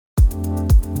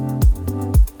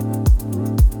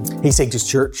Hey, Sanctus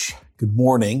Church, good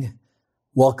morning.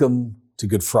 Welcome to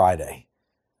Good Friday.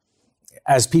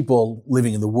 As people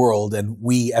living in the world and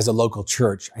we as a local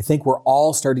church, I think we're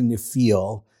all starting to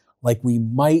feel like we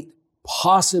might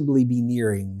possibly be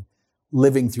nearing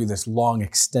living through this long,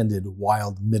 extended,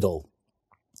 wild middle.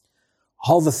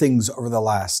 All the things over the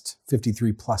last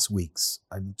 53 plus weeks,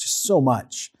 just so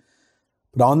much.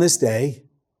 But on this day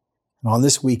and on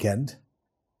this weekend,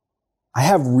 I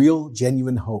have real,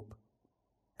 genuine hope.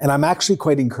 And I'm actually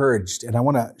quite encouraged, and I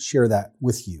want to share that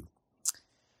with you.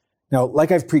 Now,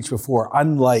 like I've preached before,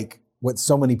 unlike what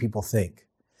so many people think,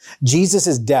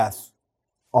 Jesus' death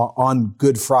on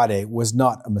Good Friday was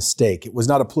not a mistake. It was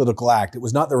not a political act. It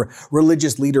was not the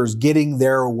religious leaders getting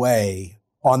their way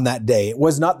on that day. It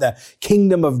was not the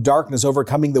kingdom of darkness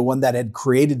overcoming the one that had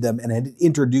created them and had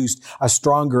introduced a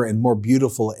stronger and more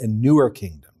beautiful and newer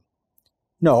kingdom.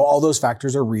 No, all those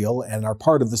factors are real and are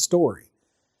part of the story.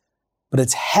 But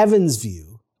it's heaven's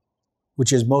view,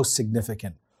 which is most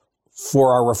significant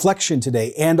for our reflection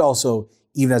today and also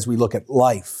even as we look at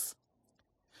life.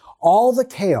 All the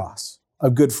chaos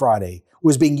of Good Friday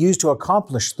was being used to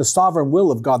accomplish the sovereign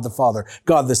will of God the Father,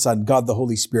 God the Son, God the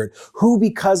Holy Spirit, who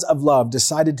because of love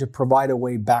decided to provide a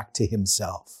way back to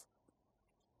himself.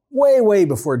 Way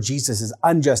before Jesus'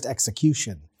 unjust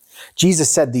execution. Jesus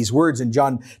said these words in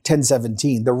John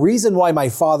 10:17, "The reason why my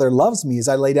Father loves me is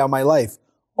I lay down my life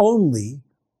only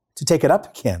to take it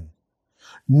up again.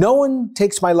 No one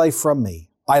takes my life from me.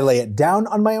 I lay it down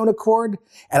on my own accord,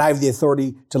 and I have the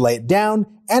authority to lay it down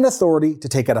and authority to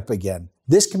take it up again.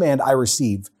 This command I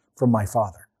receive from my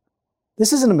Father."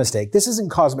 This isn't a mistake. This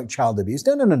isn't cosmic child abuse.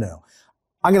 No.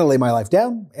 I'm going to lay my life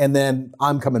down, and then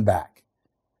I'm coming back.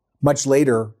 Much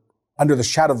later, under the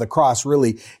shadow of the cross,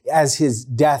 really, as his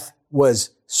death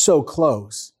was so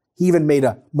close, he even made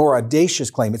a more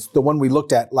audacious claim. It's the one we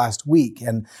looked at last week.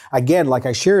 And again, like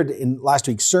I shared in last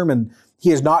week's sermon, he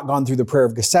has not gone through the prayer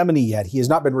of Gethsemane yet. He has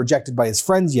not been rejected by his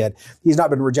friends yet. He's not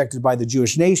been rejected by the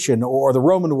Jewish nation or the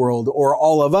Roman world or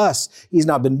all of us. He's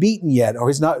not been beaten yet, or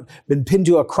he's not been pinned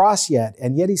to a cross yet.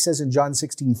 And yet he says in John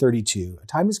 16:32, a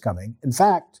time is coming, in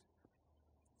fact,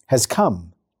 has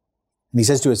come. And he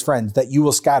says to his friends that you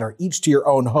will scatter each to your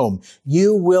own home.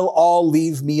 You will all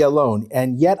leave me alone.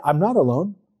 And yet I'm not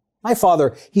alone. My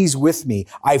Father, he's with me.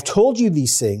 I've told you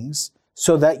these things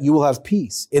so that you will have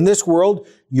peace. In this world,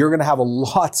 you're going to have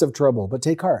lots of trouble, but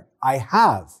take heart. I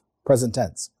have, present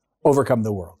tense, overcome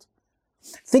the world.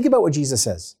 Think about what Jesus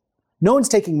says. No one's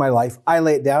taking my life. I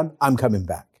lay it down. I'm coming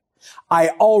back. I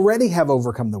already have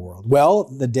overcome the world. Well,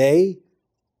 the day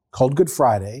called Good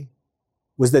Friday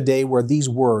was the day where these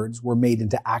words were made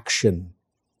into action.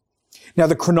 Now,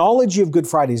 the chronology of Good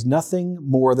Friday is nothing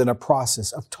more than a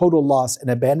process of total loss and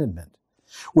abandonment,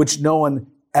 which no one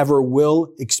ever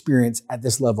will experience at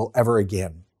this level ever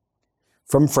again.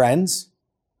 From friends,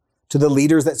 to the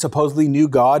leaders that supposedly knew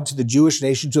God, to the Jewish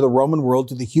nation, to the Roman world,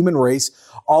 to the human race,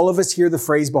 all of us hear the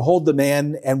phrase, "Behold the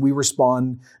man," and we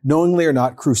respond, knowingly or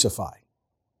not, "Crucify."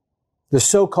 The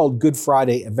so-called Good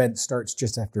Friday event starts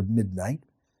just after midnight.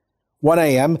 1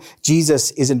 a.m.,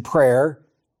 Jesus is in prayer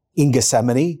in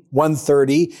Gethsemane.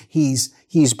 1:30,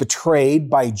 he's betrayed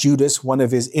by Judas, one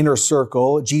of his inner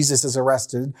circle. Jesus is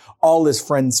arrested. All his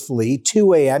friends flee.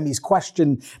 2 a.m., he's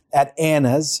questioned at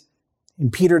Anna's.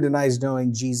 And Peter denies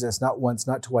knowing Jesus not once,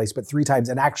 not twice, but 3 times,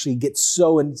 and actually gets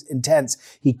so intense,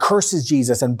 he curses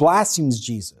Jesus and blasphemes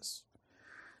Jesus.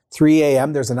 3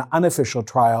 a.m., there's an unofficial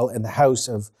trial in the house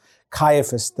of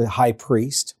Caiaphas, the high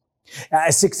priest.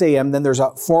 At 6 a.m., then there's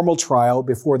a formal trial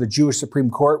before the Jewish Supreme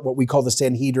Court, what we call the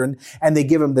Sanhedrin, and they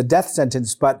give him the death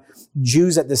sentence, but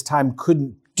Jews at this time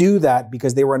couldn't do that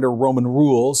because they were under Roman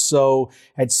rule. So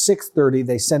at 6:30,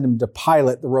 they send him to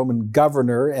Pilate, the Roman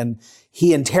governor, and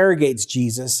he interrogates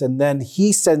Jesus, and then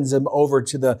he sends him over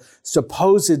to the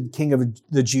supposed king of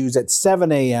the Jews at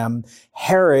 7 a.m.,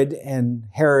 Herod, and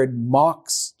Herod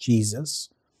mocks Jesus.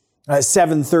 At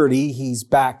 7:30, he's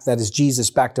back, that is Jesus,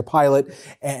 back to Pilate,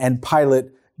 and Pilate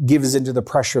gives into the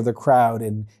pressure of the crowd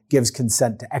and gives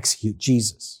consent to execute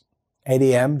Jesus. 8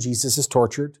 a.m., Jesus is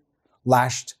tortured,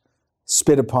 lashed,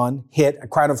 spit upon, hit, a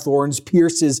crown of thorns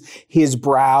pierces his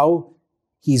brow.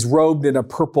 He's robed in a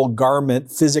purple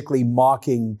garment, physically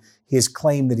mocking his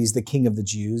claim that he's the king of the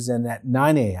Jews. And at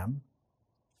 9 a.m.,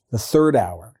 the third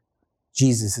hour,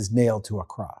 Jesus is nailed to a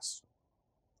cross.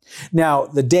 Now,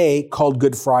 the day called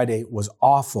Good Friday was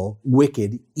awful,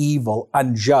 wicked, evil,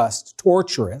 unjust,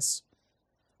 torturous.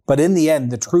 But in the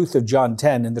end, the truth of John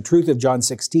 10 and the truth of John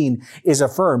 16 is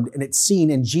affirmed, and it's seen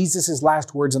in Jesus'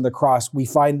 last words on the cross. We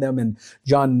find them in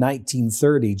John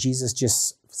 19:30. Jesus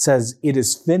just says, "It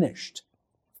is finished."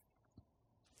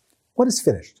 What is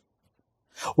finished?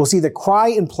 Well, see, the cry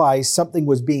implies something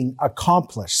was being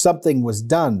accomplished, something was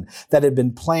done that had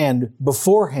been planned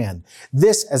beforehand.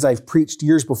 This, as I've preached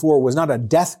years before, was not a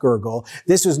death gurgle.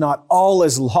 This was not all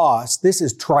is lost. This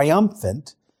is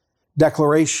triumphant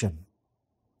declaration.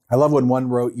 I love when one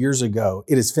wrote years ago,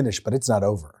 it is finished, but it's not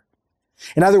over.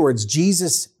 In other words,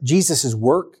 Jesus's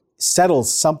work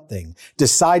settles something,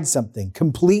 decides something,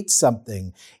 completes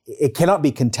something. It cannot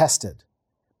be contested.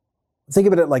 Think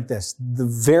about it like this. The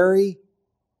very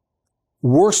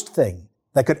worst thing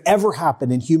that could ever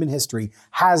happen in human history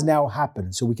has now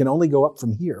happened. So we can only go up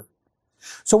from here.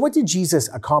 So what did Jesus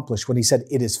accomplish when he said,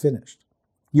 it is finished?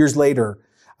 Years later,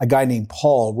 a guy named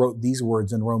Paul wrote these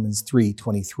words in Romans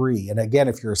 3:23. And again,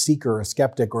 if you're a seeker or a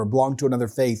skeptic or belong to another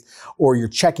faith, or you're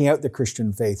checking out the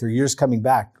Christian faith, or you're just coming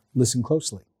back, listen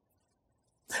closely.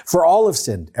 For all have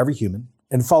sinned, every human,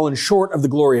 and fallen short of the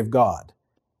glory of God.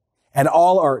 And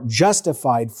all are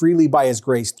justified freely by his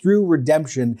grace through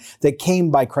redemption that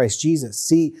came by Christ Jesus.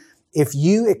 See, if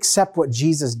you accept what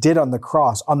Jesus did on the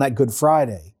cross on that Good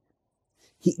Friday,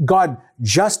 God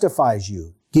justifies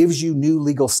you, gives you new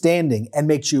legal standing, and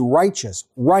makes you righteous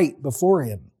right before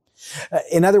him.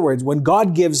 In other words, when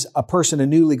God gives a person a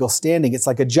new legal standing, it's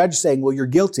like a judge saying, well, you're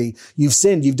guilty, you've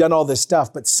sinned, you've done all this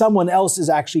stuff, but someone else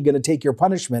is actually going to take your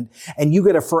punishment and you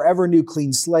get a forever new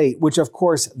clean slate, which of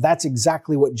course, that's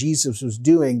exactly what Jesus was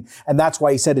doing. And that's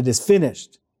why he said it is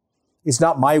finished. It's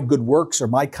not my good works or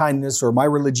my kindness or my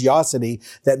religiosity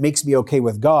that makes me okay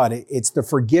with God. It's the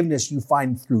forgiveness you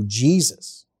find through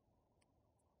Jesus.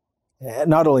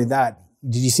 Not only that,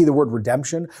 did you see the word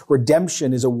redemption?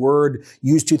 Redemption is a word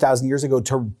used 2,000 years ago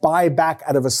to buy back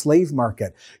out of a slave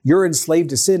market. You're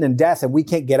enslaved to sin and death and we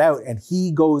can't get out. And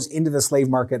he goes into the slave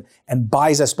market and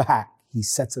buys us back. He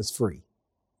sets us free.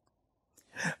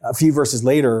 A few verses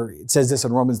later, it says this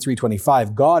in Romans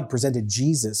 3:25, God presented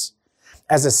Jesus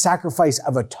as a sacrifice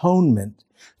of atonement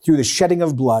through the shedding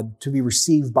of blood to be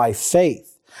received by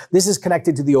faith. This is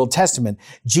connected to the Old Testament.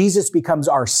 Jesus becomes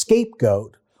our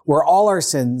scapegoat, where all our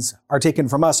sins are taken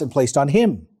from us and placed on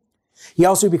him. He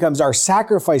also becomes our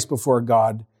sacrifice before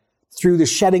God through the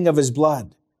shedding of his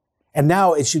blood. And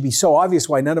now it should be so obvious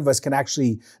why none of us can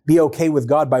actually be okay with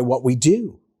God by what we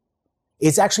do.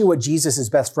 It's actually what Jesus'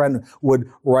 best friend would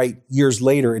write years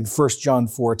later in 1 John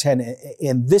 4:10.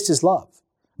 And this is love.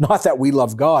 Not that we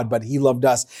love God, but he loved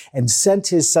us and sent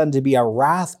his son to be a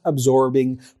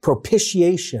wrath-absorbing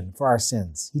propitiation for our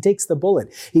sins. He takes the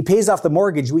bullet. He pays off the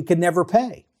mortgage we could never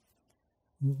pay.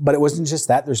 But it wasn't just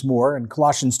that. There's more. In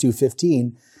Colossians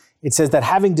 2:15, it says that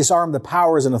having disarmed the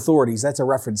powers and authorities, that's a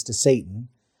reference to Satan,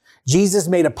 Jesus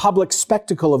made a public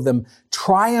spectacle of them,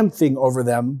 triumphing over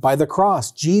them by the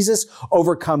cross. Jesus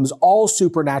overcomes all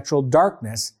supernatural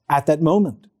darkness at that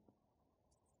moment.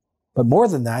 But more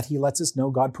than that, he lets us know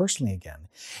God personally again.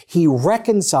 He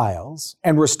reconciles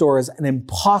and restores an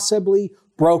impossibly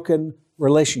broken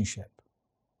relationship.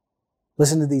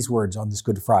 Listen to these words on this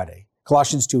Good Friday.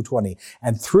 Colossians 2:20,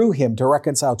 and through him to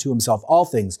reconcile to himself all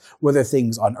things, whether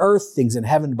things on earth, things in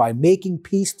heaven, by making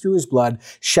peace through his blood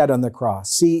shed on the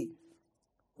cross. See,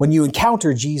 when you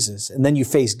encounter Jesus and then you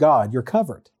face God, you're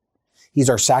covered. He's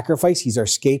our sacrifice. He's our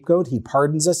scapegoat. He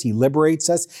pardons us. He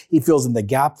liberates us. He fills in the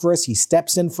gap for us. He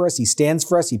steps in for us. He stands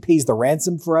for us. He pays the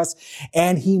ransom for us,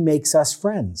 and he makes us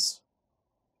friends.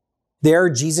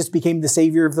 There, Jesus became the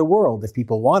savior of the world, if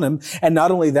people want him. And not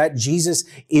only that, Jesus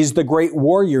is the great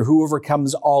warrior who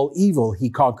overcomes all evil. He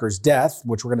conquers death,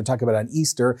 which we're going to talk about on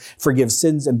Easter, forgives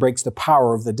sins, and breaks the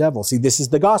power of the devil. See, this is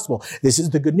the gospel. This is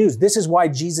the good news. This is why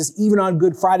Jesus, even on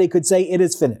Good Friday, could say, it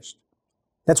is finished.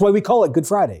 That's why we call it Good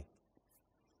Friday.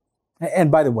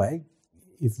 And by the way,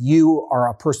 if you are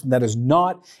a person that has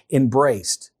not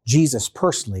embraced Jesus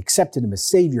personally, accepted him as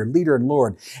Savior, leader, and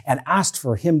Lord, and asked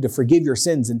for him to forgive your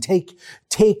sins and take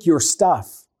your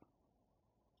stuff,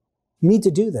 you need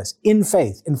to do this in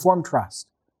faith, informed trust,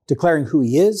 declaring who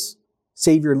he is,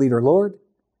 Savior, leader, Lord,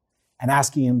 and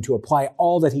asking him to apply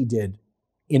all that he did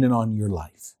in and on your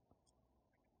life.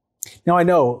 Now, I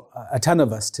know a ton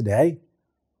of us today,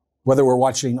 whether we're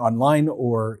watching online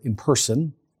or in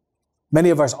person, many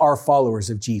of us are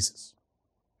followers of Jesus.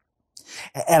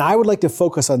 And I would like to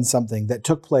focus on something that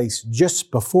took place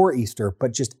just before Easter,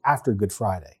 but just after Good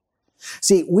Friday.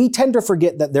 See, we tend to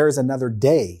forget that there is another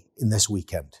day in this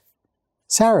weekend,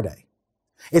 Saturday.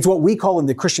 It's what we call in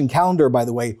the Christian calendar, by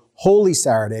the way, Holy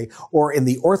Saturday, or in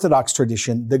the Orthodox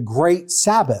tradition, the Great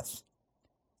Sabbath.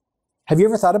 Have you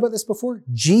ever thought about this before?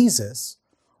 Jesus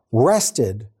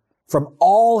rested from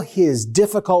all his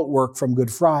difficult work from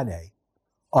Good Friday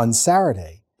on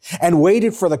Saturday and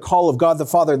waited for the call of God the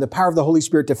Father and the power of the Holy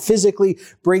Spirit to physically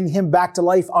bring him back to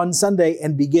life on Sunday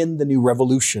and begin the new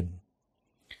revolution.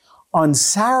 On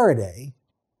Saturday,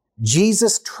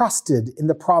 Jesus trusted in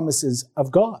the promises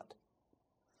of God.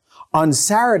 On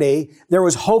Saturday, there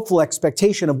was hopeful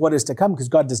expectation of what is to come because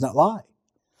God does not lie.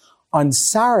 On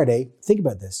Saturday, think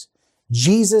about this,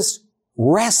 Jesus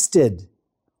rested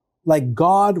like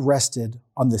God rested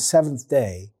on the seventh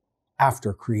day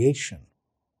after creation.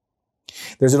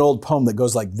 There's an old poem that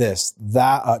goes like this,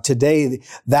 today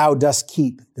thou dost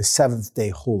keep the seventh day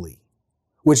holy,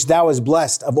 which thou hast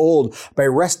blessed of old by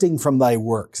resting from thy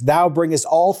works. Thou bringest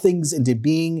all things into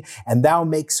being, and thou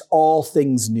makes all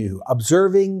things new.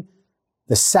 Observing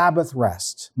the Sabbath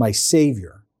rest, my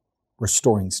Savior,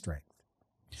 restoring strength.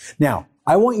 Now,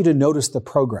 I want you to notice the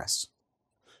progress.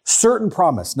 Certain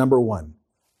promise, number one.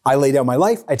 I lay down my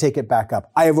life, I take it back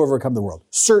up. I have overcome the world.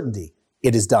 Certainty,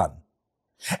 it is done.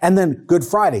 And then Good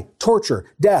Friday, torture,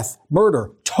 death,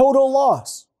 murder, total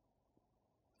loss.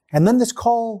 And then this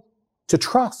call to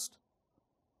trust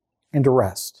and to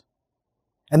rest.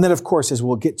 And then, of course, as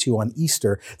we'll get to on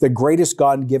Easter, the greatest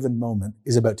God-given moment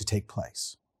is about to take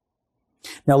place.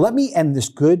 Now, let me end this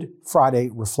Good Friday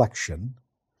reflection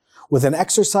with an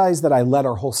exercise that I led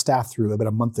our whole staff through about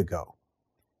a month ago.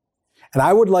 And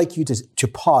I would like you to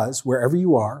pause wherever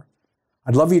you are.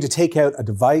 I'd love you to take out a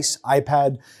device,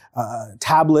 iPad,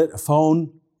 tablet, a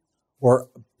phone, or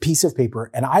a piece of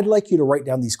paper, and I'd like you to write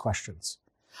down these questions.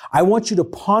 I want you to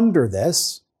ponder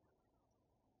this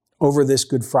over this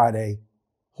Good Friday,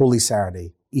 Holy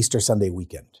Saturday, Easter Sunday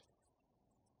weekend.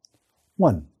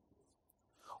 1,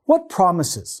 what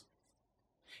promises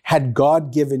had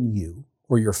God given you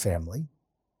or your family?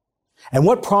 And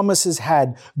what promises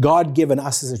had God given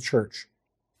us as a church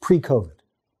pre-COVID?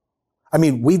 I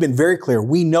mean, we've been very clear.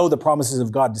 We know the promises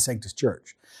of God to Sanctus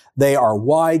Church. They are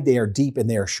wide, they are deep, and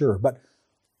they are sure. But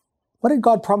what did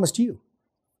God promise you?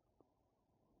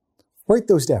 Write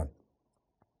those down.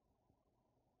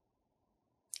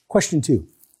 Question 2.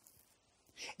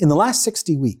 In the last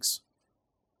 60 weeks,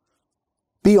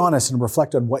 be honest and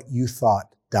reflect on what you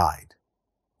thought died,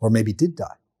 or maybe did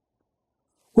die.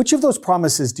 Which of those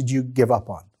promises did you give up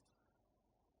on?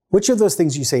 Which of those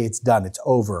things you say, it's done, it's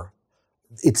over,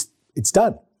 it's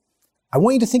done? I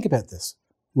want you to think about this.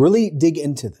 Really dig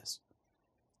into this.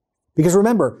 Because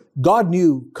remember, God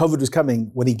knew COVID was coming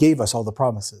when he gave us all the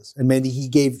promises. And maybe he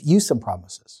gave you some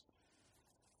promises.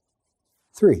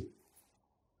 3,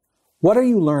 what are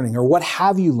you learning or what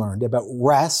have you learned about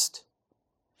rest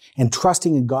and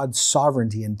trusting in God's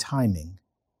sovereignty and timing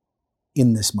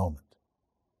in this moment?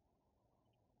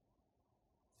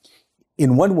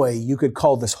 In one way, you could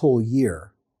call this whole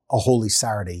year a Holy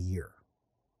Saturday year.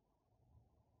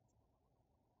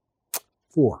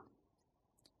 4,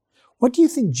 what do you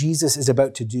think Jesus is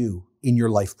about to do in your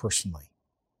life personally?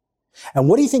 And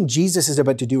what do you think Jesus is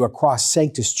about to do across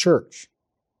Sanctus Church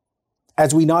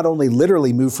as we not only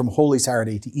literally move from Holy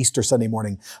Saturday to Easter Sunday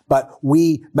morning, but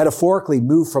we metaphorically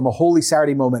move from a Holy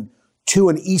Saturday moment to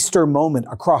an Easter moment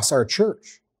across our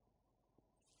church?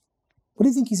 What do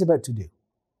you think he's about to do?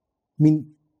 I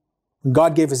mean, when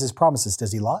God gave us his promises,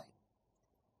 does he lie?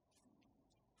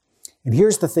 And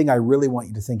here's the thing I really want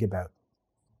you to think about.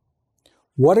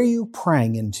 What are you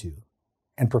praying into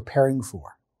and preparing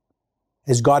for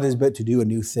as God is about to do a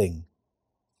new thing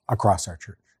across our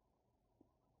church?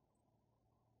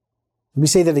 Let me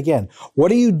say that again.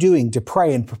 What are you doing to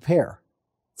pray and prepare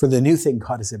for the new thing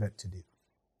God is about to do?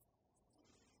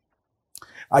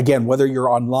 Again, whether you're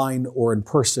online or in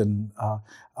person,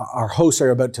 our hosts are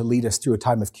about to lead us through a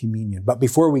time of communion. But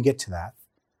before we get to that,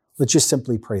 let's just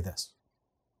simply pray this.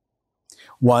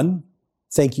 1,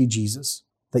 thank you, Jesus,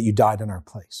 that you died in our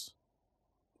place.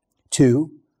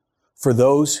 2, for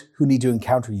those who need to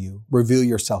encounter you, reveal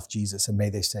yourself, Jesus, and may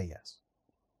they say yes.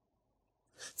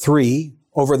 3,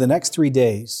 over the next 3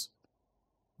 days,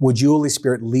 would you, Holy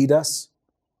Spirit, lead us,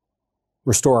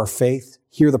 restore our faith,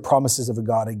 hear the promises of a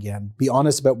God again, be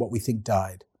honest about what we think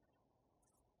died,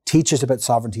 teach us about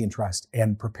sovereignty and trust,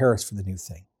 and prepare us for the new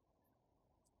thing.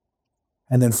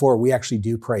 And then 4, we actually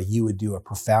do pray you would do a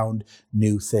profound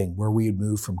new thing where we would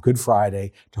move from Good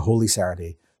Friday to Holy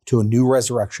Saturday to a new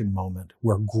resurrection moment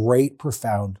where great,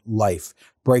 profound life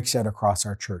breaks out across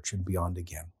our church and beyond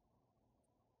again.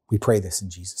 We pray this in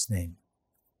Jesus' name.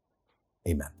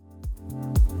 Amen.